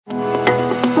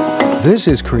This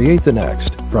is Create the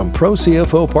Next from Pro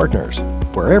CFO Partners,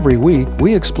 where every week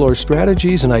we explore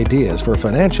strategies and ideas for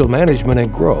financial management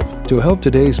and growth to help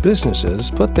today's businesses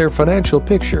put their financial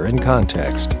picture in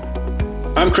context.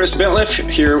 I'm Chris Bentliff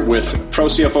here with Pro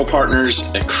CFO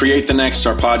Partners at Create the Next,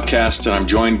 our podcast, and I'm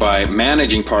joined by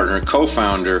managing partner,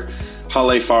 co-founder,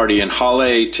 Hale Fardi. And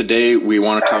Hale, today we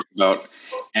want to talk about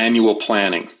annual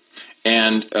planning.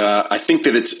 And I think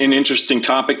that it's an interesting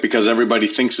topic because everybody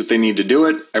thinks that they need to do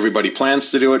it. Everybody plans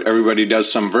to do it. Everybody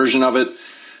does some version of it.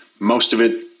 Most of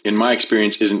it, in my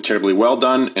experience, isn't terribly well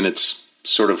done, and it's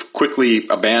sort of quickly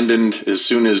abandoned as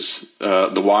soon as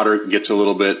the water gets a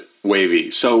little bit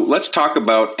wavy. So let's talk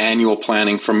about annual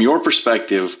planning. From your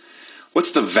perspective,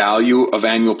 what's the value of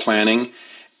annual planning?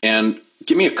 And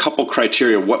give me a couple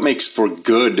criteria. What makes for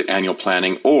good annual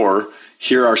planning? Or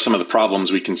here are some of the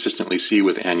problems we consistently see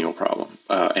with annual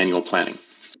planning.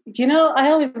 You know,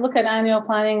 I always look at annual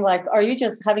planning like, are you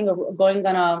just going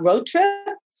on a road trip,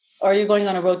 or are you going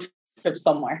on a road trip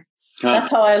somewhere? That's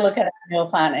how I look at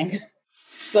annual planning.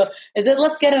 So is it,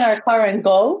 let's get in our car and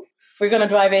go? We're going to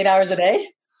drive 8 hours a day?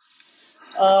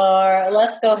 Or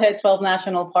let's go hit 12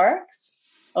 national parks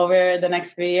over the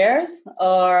next 3 years?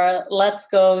 Or let's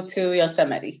go to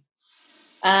Yosemite?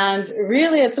 And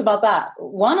really, it's about that.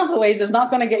 One of the ways is not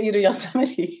going to get you to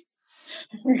Yosemite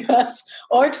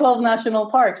or 12 national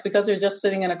parks because you're just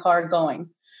sitting in a car going.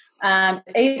 And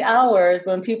 8 hours,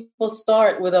 when people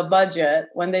start with a budget,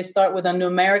 when they start with a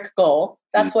numeric goal,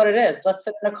 that's what it is. Let's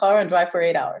sit in a car and drive for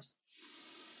 8 hours.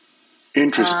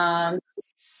 Interesting.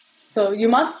 So you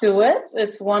must do it.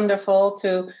 It's wonderful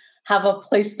to have a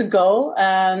place to go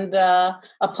and a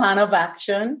plan of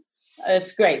action.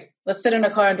 It's great. Let's sit in a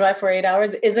car and drive for 8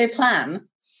 hours is a plan.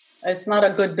 It's not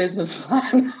a good business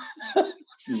plan.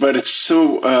 But it's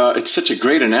such a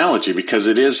great analogy because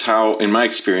it is how, in my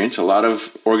experience, a lot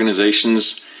of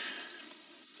organizations,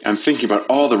 I'm thinking about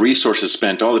all the resources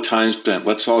spent, all the time spent.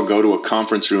 Let's all go to a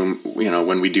conference room,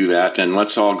 when we do that, and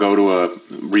let's all go to a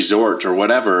resort or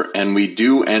whatever. And we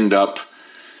do end up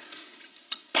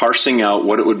parsing out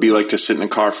what it would be like to sit in a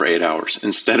car for 8 hours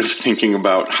instead of thinking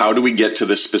about how do we get to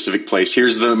this specific place.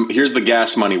 Here's the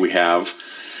gas money we have,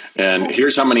 and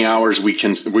here's how many hours we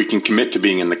can commit to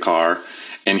being in the car,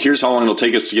 and here's how long it'll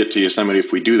take us to get to Yosemite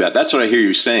if we do that. That's what I hear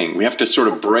you saying. We have to sort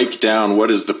of break down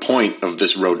what is the point of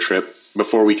this road trip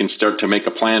before we can start to make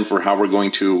a plan for how we're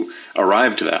going to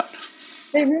arrive to that.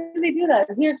 They really do that.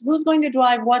 Here's who's going to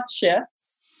drive what shifts.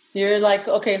 You're like,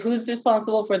 okay, who's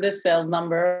responsible for this sales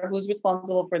number? Who's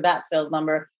responsible for that sales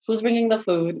number? Who's bringing the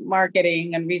food,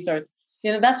 marketing, and resource?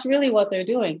 That's really what they're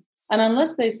doing. And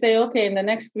unless they say, okay, in the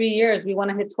next 3 years, we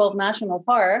want to hit 12 national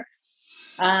parks.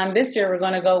 And this year, we're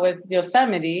going to go with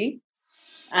Yosemite.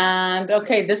 And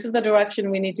okay, this is the direction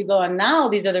we need to go. And now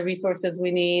these are the resources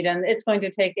we need. And it's going to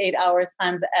take 8 hours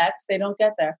times X. They don't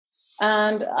get there.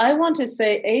 And I want to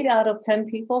say 8 out of 10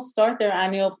 people start their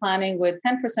annual planning with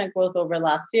 10% growth over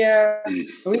last year,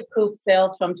 recoup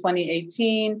sales from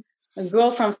 2018, and grow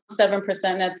from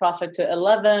 7% net profit to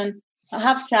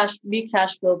 11%, be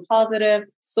cash flow positive.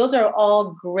 Those are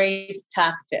all great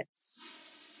tactics.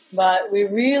 But we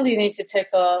really need to take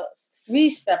 3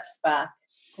 steps back.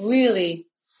 Really,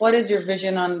 what is your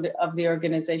vision of the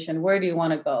organization? Where do you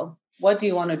want to go? What do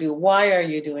you want to do? Why are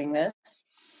you doing this?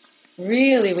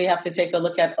 Really, we have to take a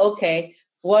look at, okay,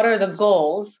 what are the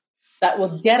goals that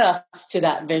will get us to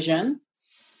that vision?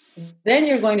 Then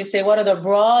you're going to say, what are the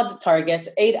broad targets,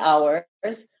 8 hours?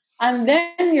 And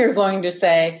then you're going to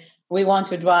say, we want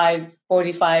to drive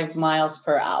 45 miles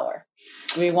per hour.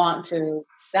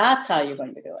 That's how you're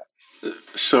going to do it.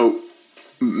 So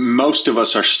most of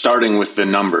us are starting with the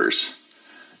numbers,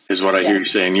 is what I hear you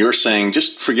saying. You're saying,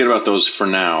 just forget about those for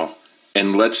now,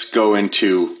 and let's go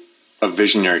into a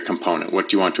visionary component. What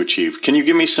do you want to achieve? Can you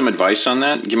give me some advice on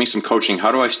that? Give me some coaching.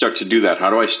 How do I start to do that? How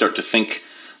do I start to think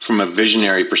from a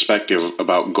visionary perspective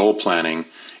about goal planning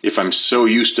if I'm so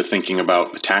used to thinking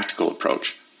about the tactical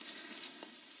approach?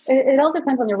 It all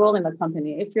depends on your role in the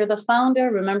company. If you're the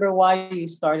founder, remember why you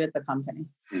started the company.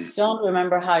 Don't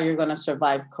remember how you're going to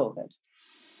survive COVID.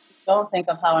 Don't think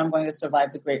of how I'm going to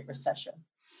survive the Great Recession.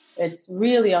 It's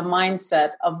really a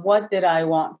mindset of what did I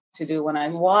want to do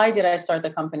why did I start the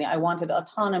company? I wanted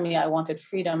autonomy. I wanted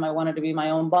freedom. I wanted to be my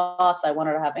own boss. I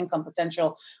wanted to have income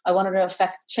potential. I wanted to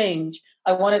affect change.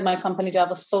 I wanted my company to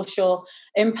have a social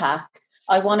impact.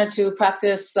 I wanted to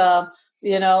practice,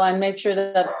 and make sure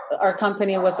that our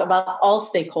company was about all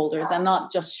stakeholders and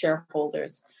not just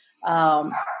shareholders.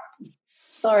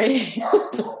 Sorry.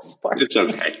 It's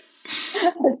okay.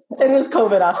 It was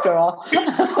COVID after all.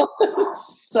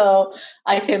 So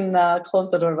I can close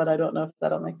the door, but I don't know if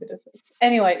that'll make a difference.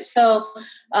 Anyway, so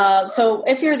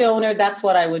if you're the owner, that's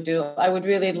what I would do. I would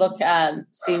really look and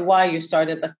see why you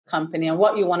started the company and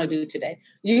what you want to do today.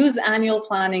 Use annual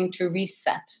planning to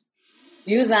reset.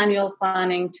 Use annual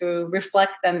planning to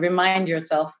reflect and remind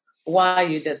yourself why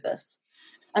you did this.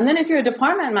 And then if you're a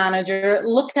department manager,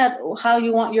 look at how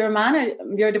you want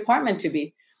your department to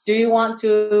be. Do you want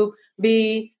to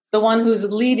be the one who's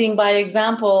leading by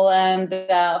example and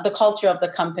the culture of the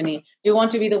company? You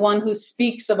want to be the one who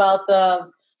speaks about the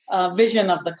vision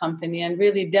of the company and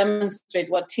really demonstrate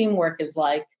what teamwork is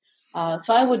like.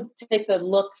 So I would take a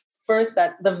look first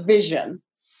at the vision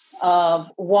of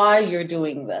why you're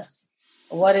doing this.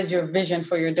 What is your vision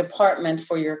for your department,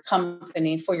 for your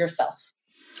company, for yourself?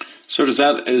 So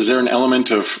is there an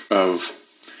element of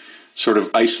sort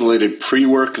of isolated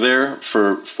pre-work there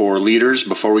for leaders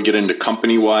before we get into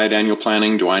company-wide annual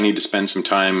planning? Do I need to spend some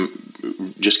time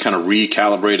just kind of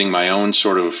recalibrating my own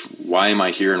sort of why am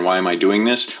I here and why am I doing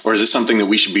this? Or is this something that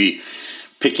we should be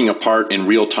picking apart in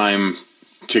real time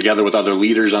together with other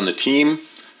leaders on the team?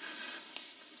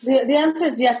 The answer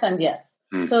is yes and yes.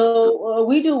 So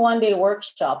we do one-day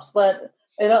workshops, but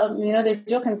they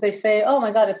joke and they say, "Oh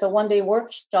my God, it's a one-day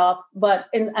workshop." But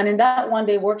in that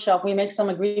one-day workshop, we make some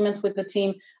agreements with the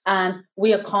team, and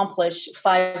we accomplish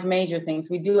 5 major things.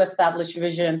 We do establish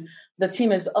vision. The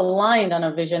team is aligned on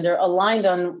a vision. They're aligned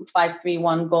on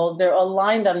 5-3-1 goals. They're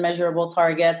aligned on measurable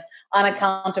targets, on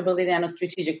accountability, and a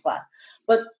strategic plan.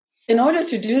 But in order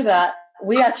to do that,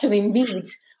 we actually meet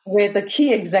with the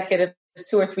key executives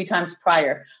 2 or 3 times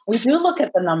prior. We do look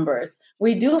at the numbers.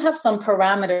 We do have some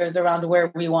parameters around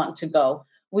where we want to go.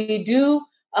 We do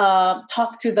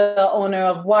talk to the owner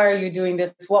of why are you doing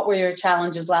this? What were your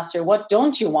challenges last year? What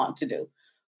don't you want to do?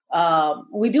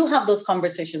 We do have those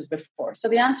conversations before. So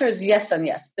the answer is yes and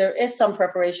yes. There is some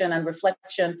preparation and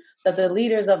reflection that the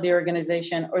leaders of the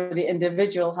organization or the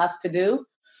individual has to do.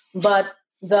 But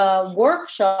the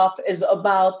workshop is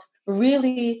about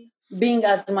really being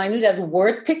as minute as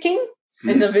word picking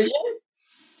in the vision.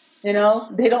 They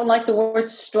don't like the word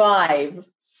strive.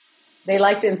 They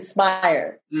like to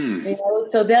inspire.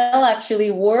 So they'll actually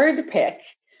word pick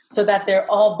so that they're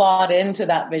all bought into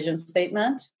that vision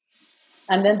statement.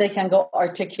 And then they can go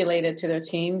articulate it to their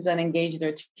teams and engage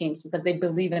their teams because they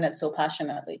believe in it so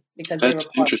passionately. Because that's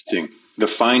interesting. The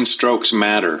fine strokes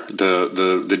matter.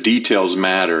 The details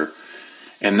matter.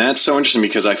 And that's so interesting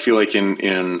because I feel like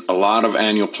in a lot of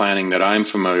annual planning that I'm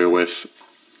familiar with,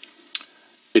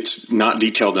 it's not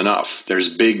detailed enough. There's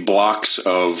big blocks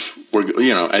of,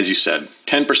 as you said,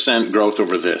 10% growth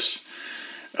over this.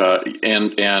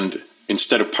 And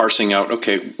instead of parsing out,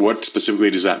 okay, what specifically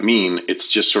does that mean? It's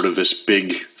just sort of this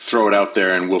big, throw it out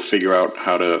there and we'll figure out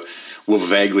we'll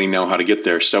vaguely know how to get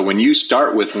there. So when you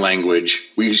start with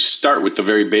language, we start with the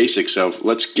very basics of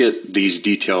let's get these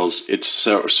details. It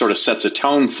sort of sets a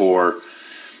tone for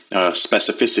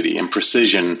specificity and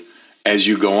precision as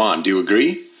you go on. Do you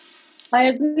agree? I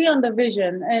agree on the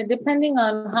vision. Depending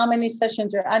on how many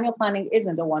sessions, your annual planning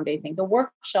isn't a one-day thing. The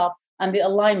workshop and the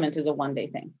alignment is a one-day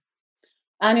thing.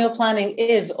 Annual planning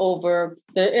is over.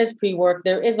 There is pre-work.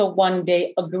 There is a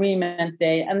one-day agreement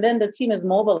day. And then the team is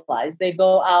mobilized. They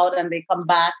go out and they come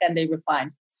back and they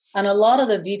refine. And a lot of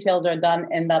the details are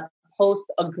done in that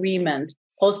post-agreement,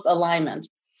 post-alignment.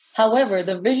 However,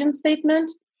 the vision statement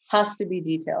has to be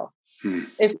detailed.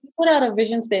 If you put out a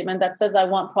vision statement that says, I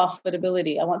want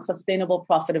profitability, I want sustainable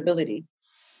profitability,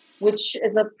 which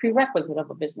is a prerequisite of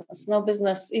a business. No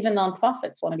business, even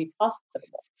nonprofits, want to be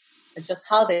profitable. It's just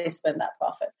how they spend that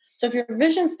profit. So if your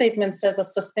vision statement says a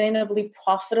sustainably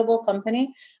profitable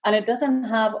company, and it doesn't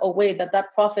have a way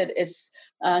that profit is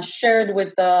shared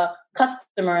with the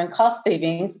customer and cost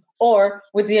savings or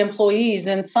with the employees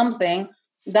in something,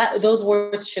 those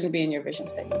words shouldn't be in your vision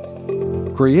statement.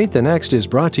 Create the Next is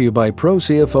brought to you by Pro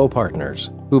CFO Partners,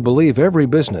 who believe every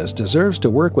business deserves to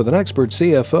work with an expert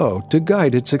CFO to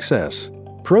guide its success.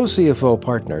 Pro CFO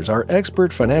Partners are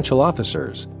expert financial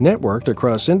officers networked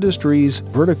across industries,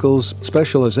 verticals,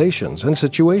 specializations, and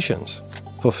situations.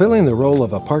 Fulfilling the role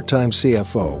of a part-time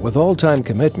CFO with all-time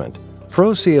commitment,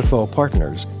 Pro CFO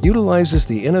Partners utilizes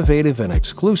the innovative and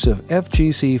exclusive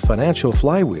FGC Financial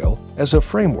Flywheel as a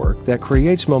framework that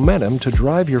creates momentum to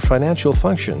drive your financial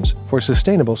functions for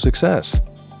sustainable success.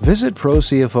 Visit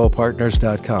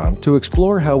ProCFOPartners.com to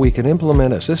explore how we can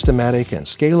implement a systematic and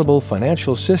scalable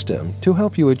financial system to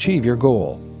help you achieve your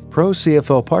goal.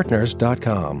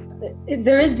 ProCFOPartners.com.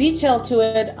 There is detail to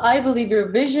it. I believe your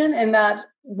vision and that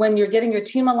when you're getting your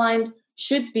team aligned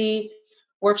should be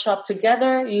workshop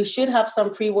together. You should have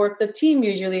some pre-work. The team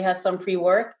usually has some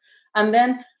pre-work. And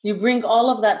then you bring all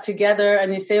of that together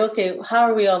and you say, okay, how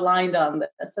are we aligned on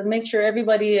this? And make sure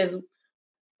everybody is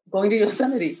going to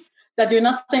Yosemite. That you're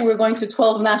not saying we're going to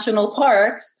 12 national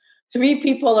parks, 3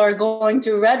 people are going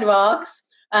to Red Rocks,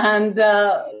 and 2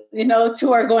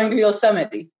 are going to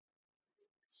Yosemite.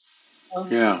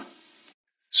 Yeah.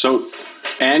 So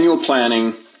annual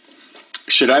planning,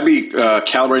 should I be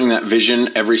calibrating that vision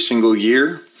every single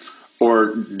year?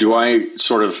 Or do I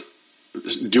sort of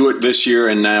do it this year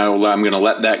and now I'm going to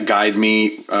let that guide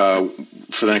me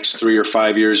for the next 3 or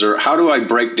 5 years? Or how do I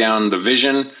break down the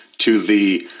vision to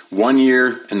the 1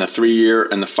 year and the 3 year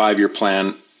and the 5 year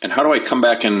plan? And how do I come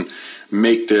back and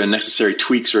make the necessary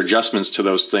tweaks or adjustments to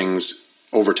those things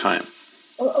over time?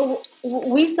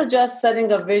 We suggest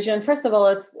setting a vision. First of all,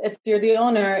 if you're the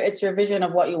owner, it's your vision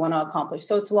of what you want to accomplish.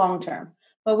 So it's long term.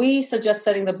 But we suggest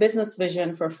setting the business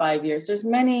vision for 5 years.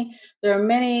 There are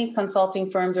many consulting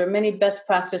firms, there are many best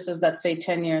practices that say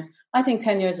 10 years. I think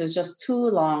 10 years is just too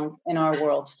long in our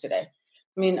world today.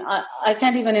 I mean, I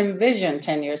can't even envision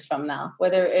 10 years from now,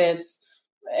 whether it's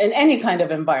in any kind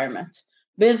of environment,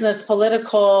 business,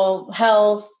 political,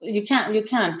 health. You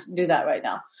can't do that right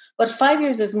now. But 5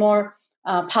 years is more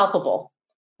palpable.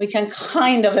 We can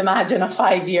kind of imagine a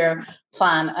 5-year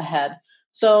plan ahead.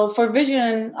 So for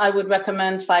vision, I would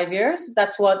recommend 5 years.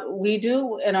 That's what we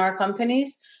do in our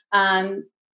companies. And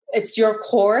it's your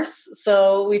course.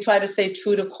 So we try to stay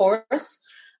true to course.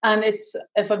 And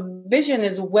if a vision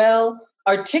is well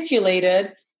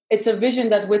articulated, it's a vision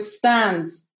that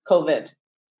withstands COVID.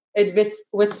 It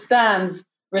withstands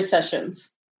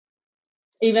recessions,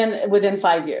 even within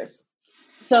 5 years.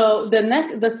 So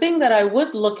the thing that I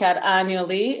would look at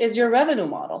annually is your revenue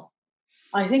model.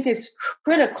 I think it's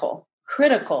critical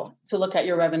to look at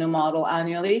your revenue model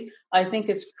annually. I think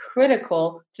it's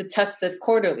critical to test it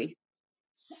quarterly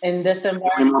in this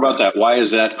environment. Tell me more about that. Why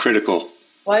is that critical?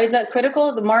 Why is that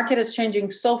critical? The market is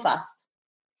changing so fast.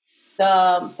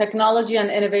 The technology and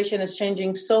innovation is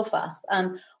changing so fast.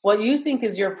 And what you think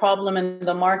is your problem in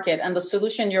the market and the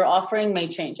solution you're offering may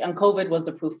change. And COVID was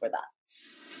the proof for that.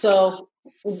 So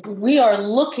we are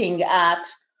looking at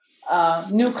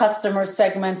new customer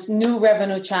segments, new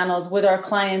revenue channels with our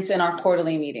clients in our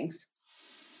quarterly meetings.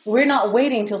 We're not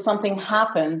waiting till something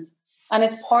happens, and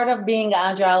it's part of being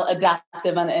agile,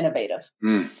 adaptive, and innovative.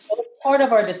 So it's part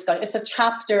of our discussion. It's a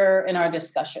chapter in our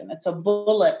discussion. It's a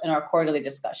bullet in our quarterly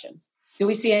discussions. Do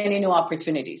we see any new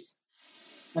opportunities?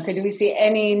 Okay, do we see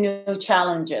any new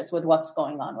challenges with what's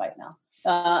going on right now?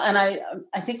 And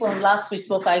I think when last we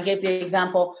spoke, I gave the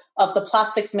example of the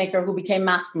plastics maker who became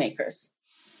mask makers.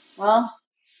 Well,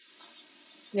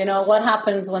 what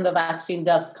happens when the vaccine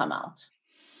does come out?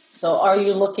 So are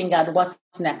you looking at what's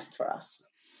next for us?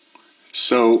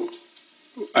 So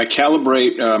I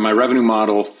calibrate my revenue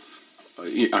model.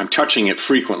 I'm touching it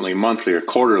frequently, monthly or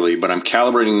quarterly, but I'm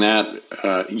calibrating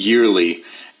that yearly,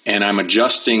 and I'm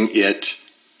adjusting it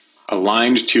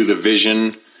aligned to the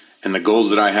vision and the goals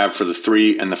that I have for the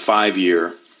 3 and the 5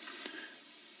 year.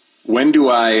 When do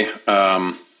I...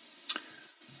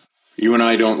 you and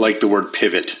I don't like the word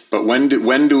pivot, but when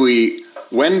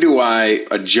do I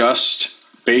adjust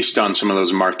based on some of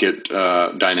those market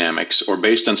dynamics or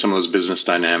based on some of those business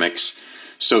dynamics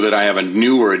so that I have a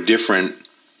new or a different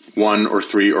 1 or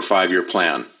 3 or 5 year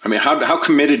plan? I mean, how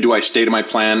committed do I stay to my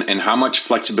plan, and how much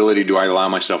flexibility do I allow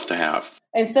myself to have?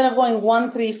 Instead of going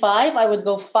 1, 3, 5, I would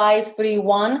go 5, 3,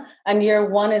 1, and year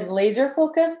 1 is laser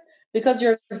focused because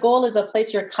your goal is a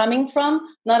place you're coming from,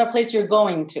 not a place you're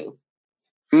going to.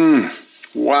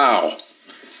 Wow.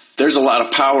 There's a lot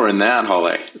of power in that,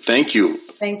 Hale. Thank you.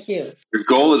 Thank you. Your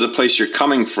goal is a place you're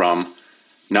coming from,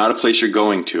 not a place you're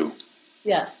going to.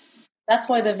 Yes. That's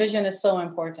why the vision is so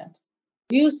important.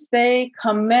 You stay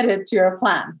committed to your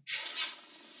plan.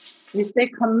 You stay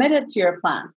committed to your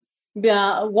plan.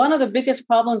 One of the biggest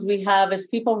problems we have is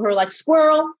people who are like,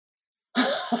 squirrel,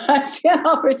 I see an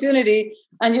opportunity,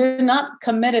 and you're not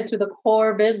committed to the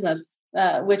core business,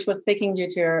 which was taking you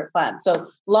to your plan. So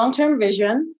long-term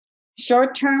vision,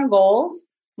 short-term goals,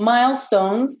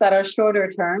 milestones that are shorter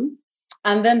term,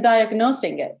 and then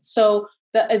diagnosing it. So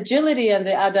the agility and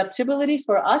the adaptability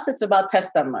for us, it's about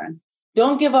test and learn.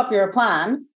 Don't give up your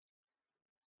plan.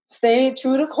 Stay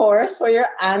true to course for your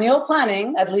annual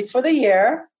planning, at least for the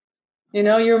year.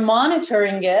 You're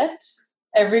monitoring it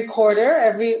every quarter.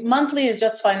 Every monthly is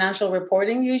just financial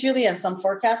reporting usually and some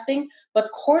forecasting.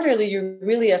 But quarterly, you're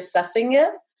really assessing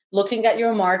it, looking at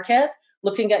your market,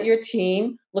 looking at your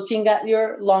team, looking at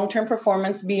your long-term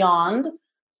performance beyond.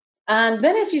 And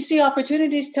then if you see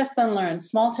opportunities, test and learn,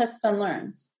 small tests and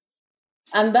learns.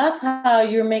 And that's how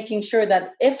you're making sure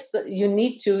that if you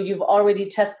need to, you've already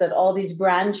tested all these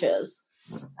branches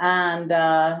and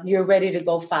you're ready to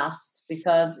go fast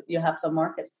because you have some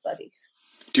market studies.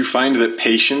 Do you find that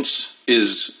patience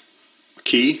is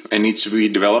key and needs to be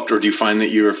developed, or do you find that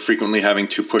you're frequently having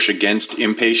to push against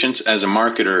impatience? As a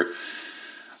marketer,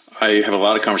 I have a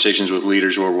lot of conversations with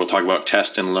leaders where we'll talk about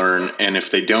test and learn, and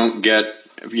if they don't get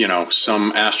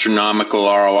some astronomical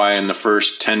ROI in the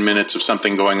first 10 minutes of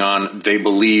something going on, they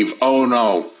believe, oh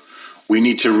no, we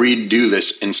need to redo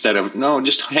this, instead of, no,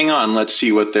 just hang on, let's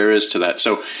see what there is to that.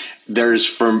 So there's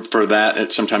for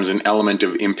that sometimes an element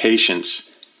of impatience.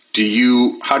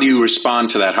 How do you respond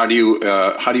to that? How do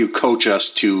you coach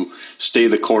us to stay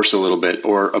the course a little bit,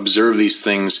 or observe these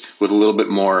things with a little bit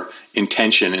more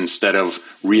intention instead of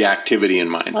reactivity in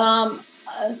mind?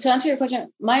 To answer your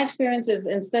question, my experience is,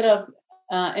 instead of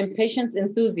impatience,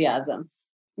 enthusiasm,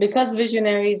 because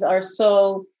visionaries are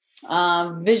so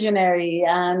visionary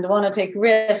and want to take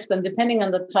risks, and depending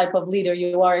on the type of leader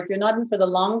you are, if you're not in for the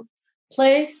long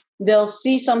play, they'll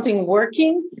see something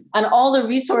working and all the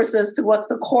resources to what's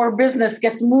the core business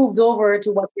gets moved over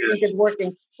to what they think is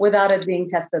working without it being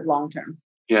tested long term.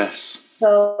 Yes.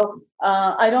 So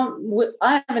I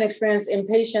haven't experienced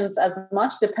impatience as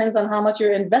much. Depends on how much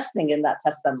you're investing in that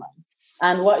test and learn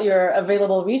and what your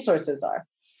available resources are.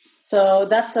 So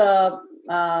that's a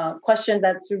question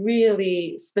that's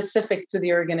really specific to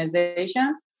the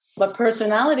organization. But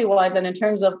personality-wise, and in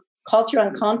terms of culture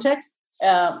and context,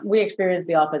 we experience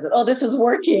the opposite. Oh, this is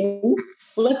working.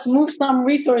 Let's move some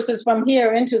resources from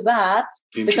here into that,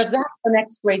 because that's the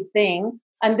next great thing.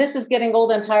 And this is getting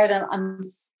old and tired, and I'm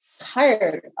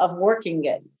tired of working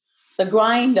it, the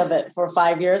grind of it for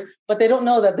 5 years. But they don't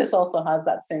know that this also has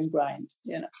that same grind,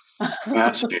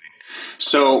 Fascinating.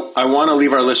 So I want to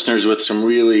leave our listeners with some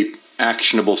really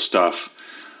actionable stuff.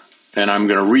 And I'm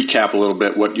going to recap a little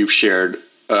bit what you've shared.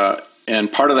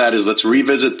 And part of that is, let's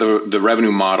revisit the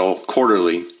revenue model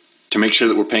quarterly to make sure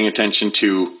that we're paying attention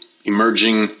to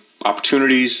emerging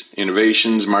opportunities,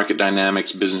 innovations, market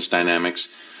dynamics, business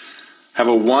dynamics. Have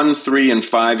a 1, 3, and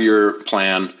 5 year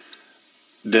plan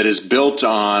that is built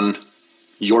on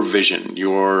your vision,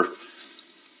 your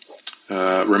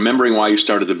remembering why you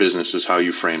started the business is how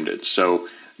you framed it. So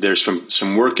there's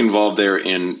some work involved there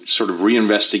in sort of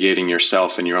reinvestigating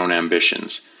yourself and your own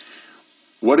ambitions.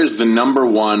 What is the number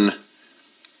one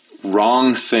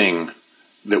wrong thing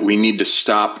that we need to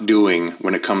stop doing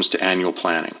when it comes to annual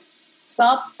planning?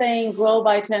 Stop saying grow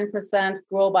by 10%,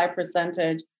 grow by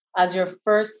percentage as your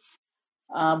first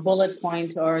bullet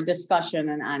point or discussion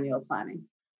in annual planning.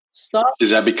 Stop.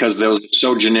 Is that because they're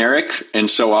so generic and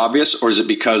so obvious, or is it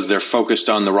because they're focused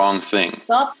on the wrong thing?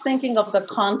 Stop thinking of the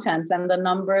content and the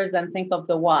numbers and think of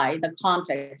the why, the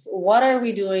context. What are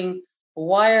we doing?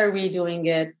 Why are we doing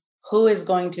it? Who is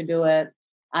going to do it?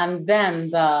 And then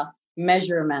the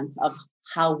measurement of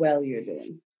how well you're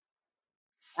doing.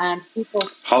 And people...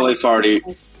 Hale Fardi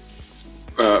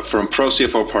from Pro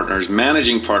CFO Partners,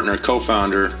 managing partner,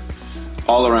 co-founder,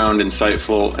 all-around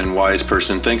insightful and wise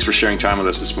person. Thanks for sharing time with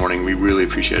us this morning. We really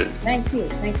appreciate it. Thank you.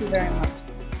 Thank you very much.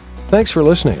 Thanks for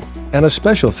listening, and a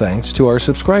special thanks to our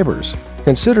subscribers.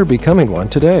 Consider becoming one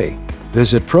today.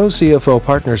 Visit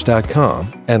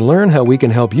ProCFOPartners.com and learn how we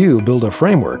can help you build a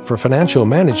framework for financial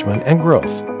management and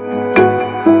growth.